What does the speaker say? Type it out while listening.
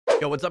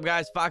Yo, what's up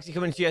guys? Foxy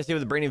coming to you guys today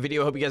with a brand new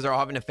video. Hope you guys are all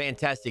having a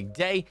fantastic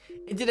day.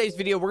 In today's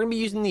video, we're gonna be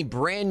using the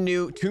brand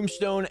new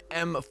Tombstone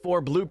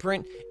M4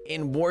 blueprint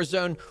in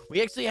Warzone.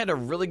 We actually had a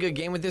really good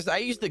game with this. I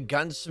used the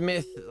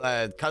gunsmith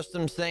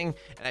customs thing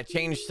and I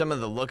changed some of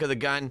the look of the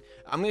gun.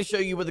 I'm gonna show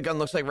you what the gun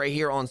looks like right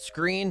here on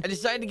screen. I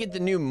decided to get the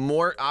new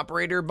Mort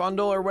operator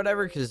bundle or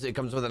whatever because it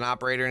comes with an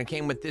operator and it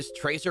came with this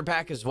tracer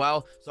pack as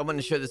well. So I'm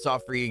gonna show this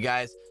off for you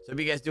guys. So if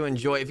you guys do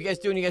enjoy, if you guys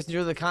do and you guys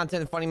enjoy the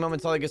content, the funny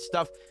moments, all that good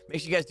stuff, make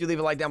sure you guys do leave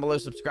a like down below,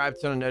 subscribe,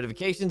 turn on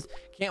notifications.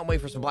 Can't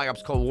wait for some Black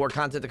Ops Cold War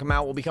content to come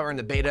out. We'll be covering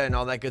the beta and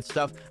all that good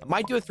stuff. I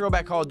might do a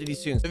throwback Call of Duty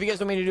soon. So if you guys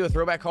want me to do a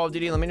throwback Call of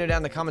Duty, let me know down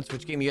in the comments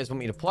which game you guys want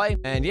me to play.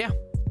 And yeah,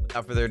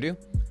 without further ado,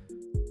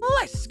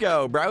 let's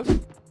go, bro.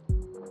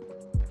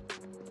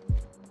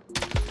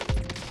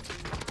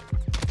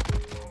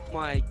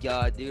 My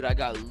god, dude, I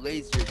got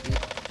laser, dude.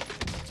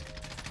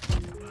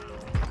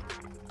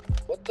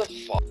 What the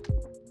fuck?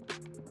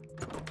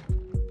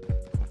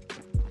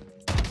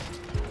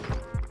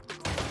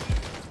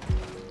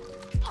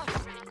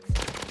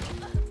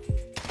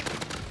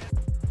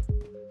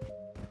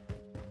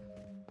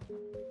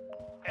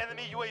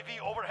 Enemy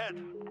UAV overhead.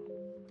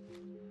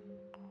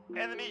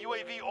 Enemy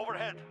UAV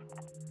overhead.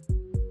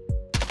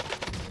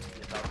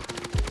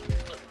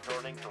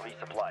 Returning to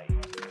resupply.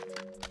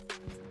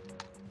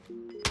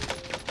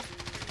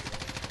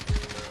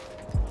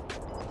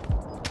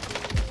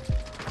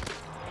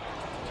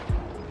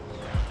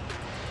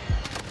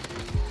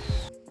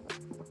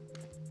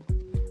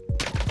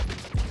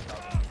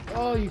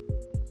 Oh, you.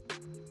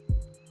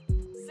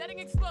 Setting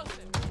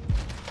explosive.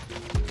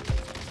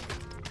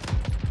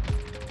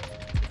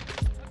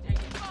 I'm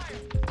taking fire.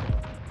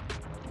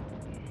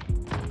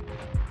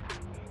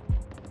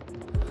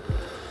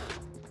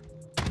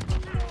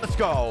 Let's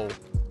go.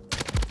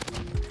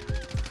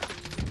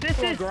 This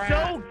is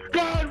so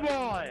good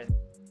one.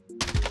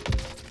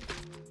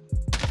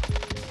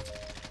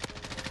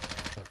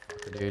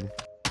 Dude.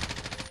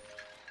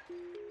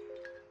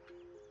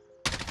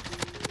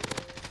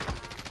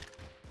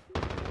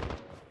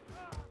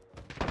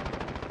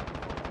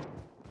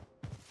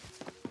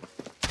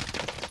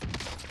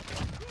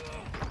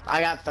 I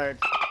got third.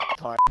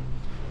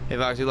 Hey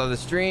Foxy, love the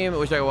stream.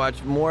 Wish I could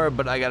watch more,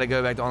 but I gotta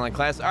go back to online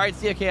class. All right,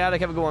 see you, chaotic.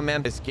 Have a good one,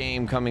 man. This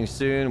game coming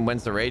soon.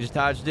 When's the Rage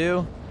Touch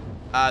due?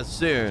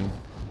 Soon.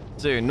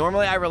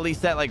 Normally I release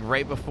that like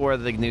right before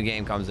the new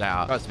game comes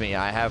out. Trust me,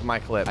 I have my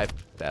clip. I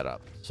f***ed that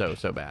up so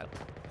bad.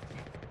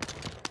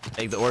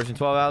 Take the Origin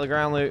 12 out of the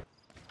ground loot.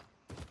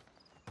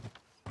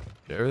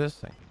 Get over this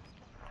thing.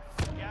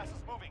 Gas is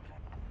moving.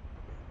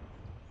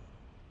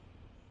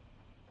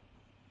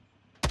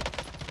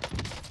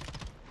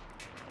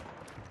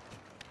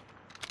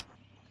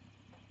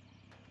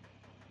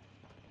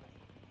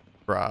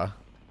 Bruh.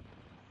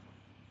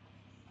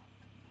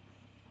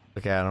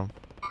 Look at him.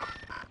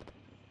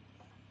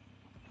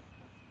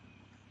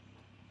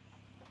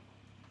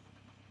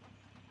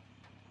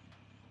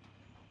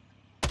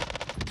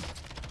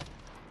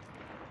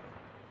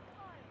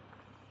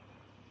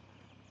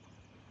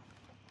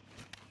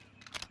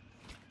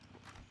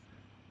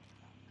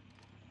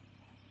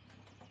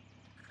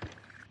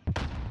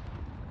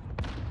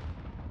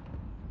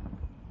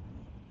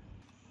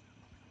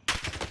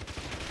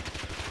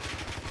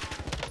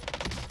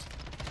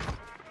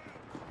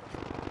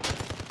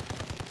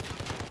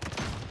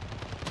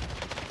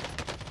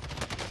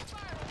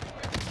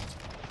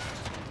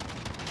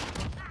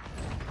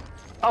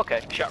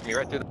 Okay, shot me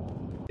right through the...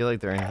 I feel like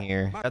they're in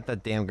here. Got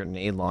that damn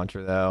grenade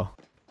launcher though.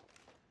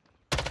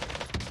 There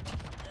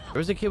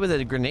was a kid with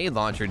a grenade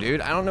launcher,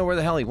 dude. I don't know where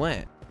the hell he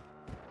went.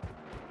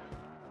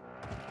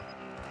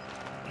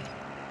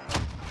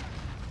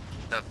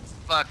 The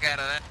fuck out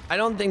of that. I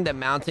don't think that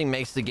mounting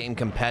makes the game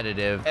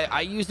competitive.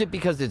 I use it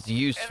because it's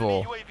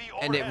useful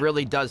and it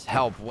really does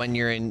help when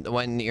you're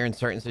in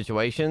certain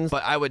situations,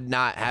 but I would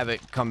not have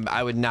it come.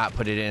 I would not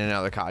put it in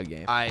another COD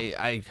game.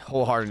 I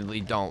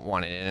wholeheartedly don't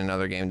want it in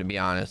another game, to be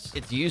honest.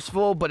 It's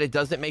useful, but it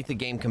doesn't make the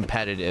game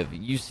competitive.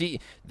 You see,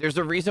 there's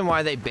a reason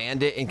why they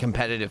banned it in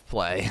competitive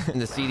play. In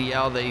the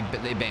CDL, they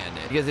banned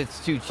it because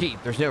it's too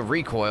cheap. There's no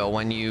recoil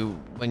when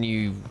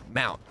you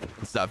mount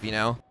and stuff, you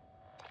know.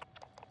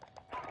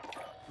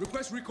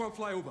 Request recon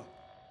flyover.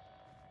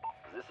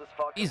 This is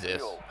Foxy. Jesus,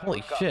 Zero. holy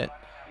Look up. shit.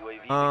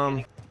 UAV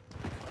beginning.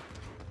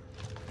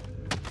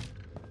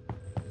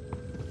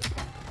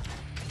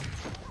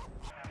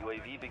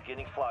 UAV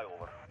beginning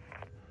flyover.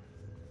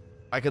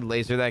 If I could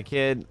laser that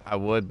kid, I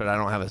would, but I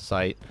don't have a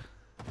sight.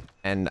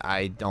 And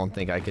I don't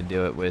think I could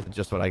do it with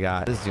just what I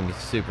got. This is gonna be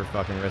super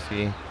fucking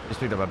risky. Just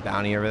picked up a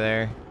bounty over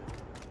there.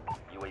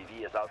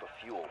 UAV is out of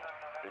fuel.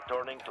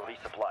 Returning to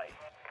resupply.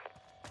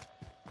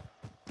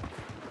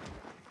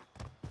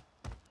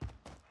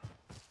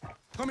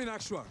 Coming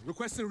actual.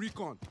 Requesting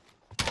recon.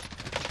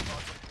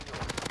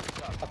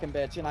 Fucking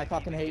bitch, and I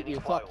fucking hate you.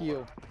 Fuck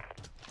you.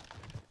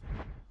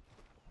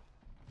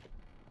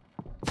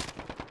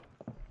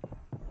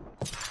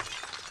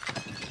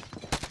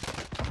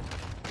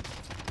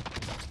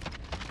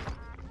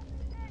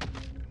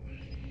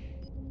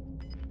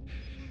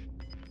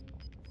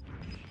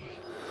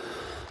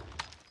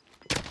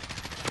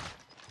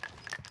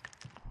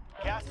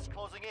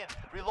 moving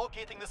in.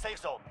 Relocating the safe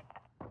zone.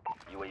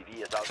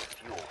 UAV is out of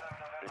fuel.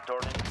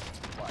 Returning to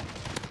flight.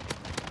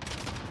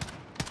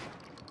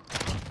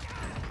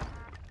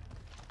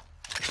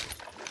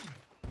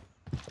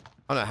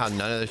 I don't know how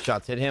none of the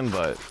shots hit him,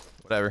 but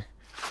whatever.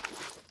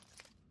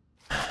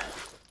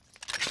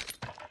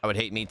 I would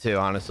hate me too,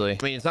 honestly.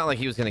 I mean, it's not like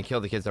he was gonna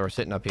kill the kids that were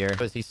sitting up here.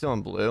 But is he still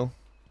in blue?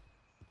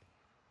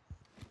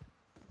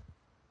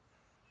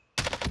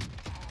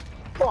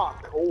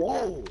 Fuck.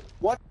 Whoa.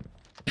 What?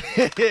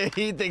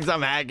 He thinks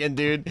I'm hacking,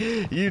 dude.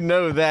 You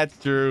know that's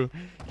true.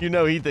 You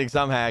know he thinks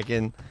I'm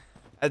hacking.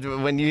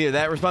 When you hear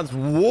that response,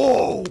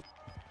 whoa.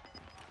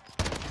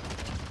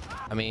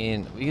 I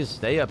mean, we can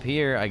stay up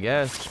here, I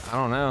guess. I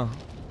don't know.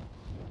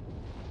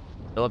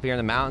 Still up here in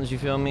the mountains, you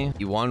feel me?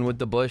 You won with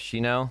the bush,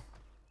 you know?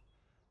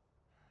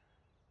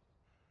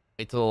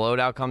 Wait till the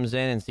loadout comes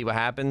in and see what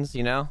happens,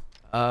 you know?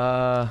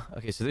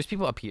 Okay, so there's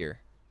people up here.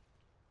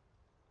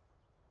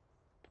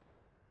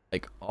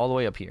 Like, all the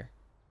way up here.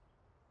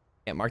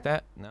 Can't mark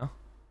that? No?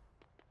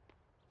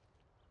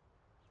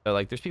 So,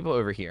 like, there's people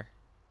over here.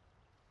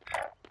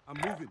 I'm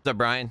moving. What's up,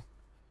 Brian?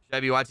 Should I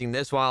be watching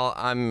this while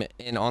I'm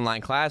in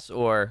online class?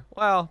 Or,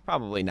 well,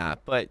 probably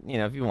not. But, you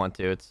know, if you want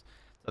to, it's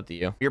up to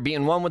you. You're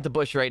being one with the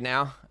bush right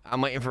now.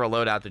 I'm waiting for a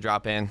loadout to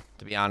drop in,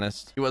 to be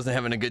honest. He wasn't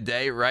having a good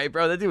day, right,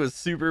 bro? That dude was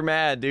super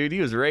mad, dude. He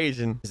was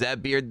raging. Is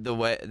that beard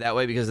that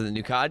way because of the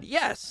new COD?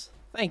 Yes.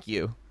 Thank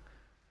you.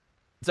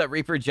 What's up,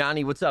 Reaper?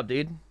 Johnny, what's up,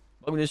 dude?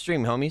 Welcome to the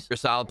stream, homies. You're a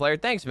solid player.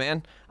 Thanks,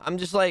 man. I'm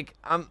just like,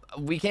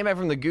 we came back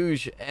from the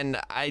Gouge, and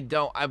I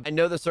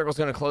know the circle's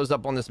gonna close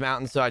up on this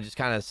mountain, so I just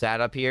kind of sat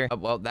up here.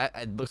 Well,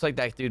 it looks like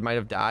that dude might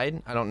have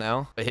died. I don't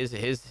know, but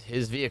his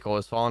vehicle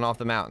is falling off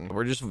the mountain.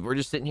 We're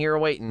just sitting here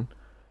waiting.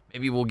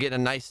 Maybe we'll get a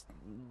nice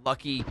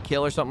lucky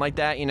kill or something like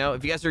that, you know.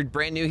 If you guys are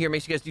brand new here,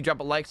 make sure you guys do drop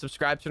a like,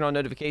 subscribe, turn on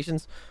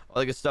notifications, all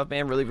that good stuff,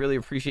 man. Really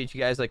appreciate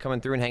you guys like coming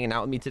through and hanging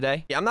out with me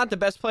today. Yeah, I'm not the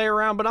best player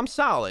around, but I'm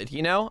solid,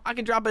 you know. I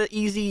can drop an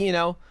easy, you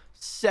know,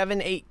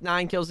 7, 8,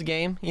 9 kills a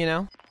game, you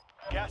know.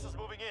 Gas is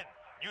moving in.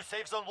 New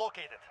safe zone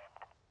located.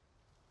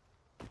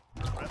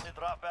 Friendly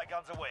drop back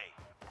on the way.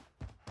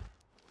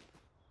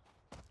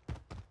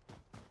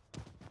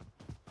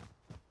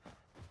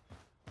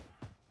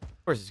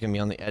 Of course, it's gonna be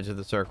on the edge of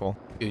the circle,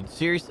 dude.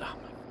 Seriously. Oh,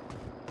 my.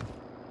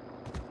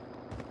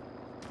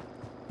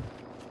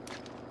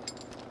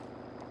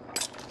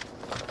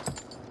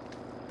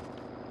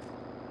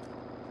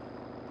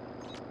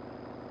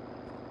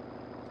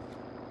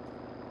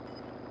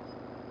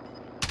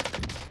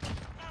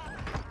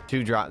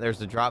 Two drop.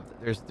 There's a drop.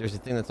 There's a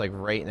thing that's like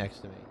right next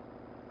to me.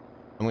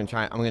 I'm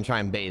gonna try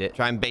and bait it.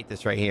 Try and bait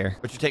this right here.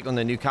 What's your take on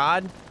the new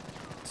COD?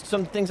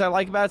 Some things I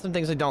like about it, some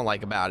things I don't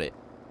like about it.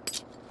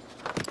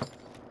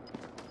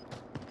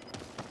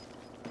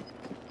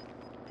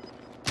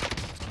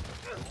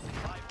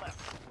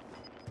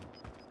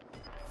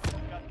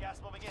 Got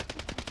gas moving in.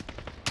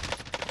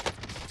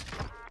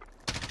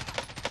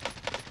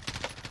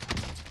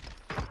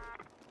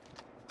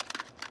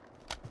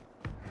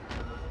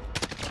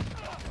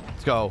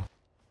 Let's go.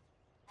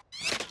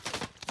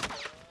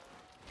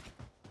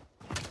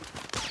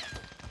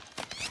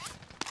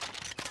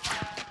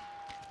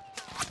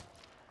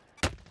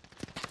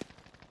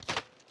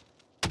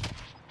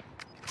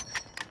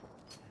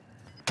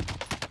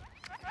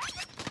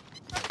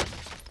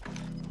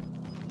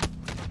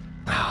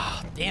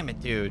 Ah, damn it,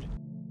 dude.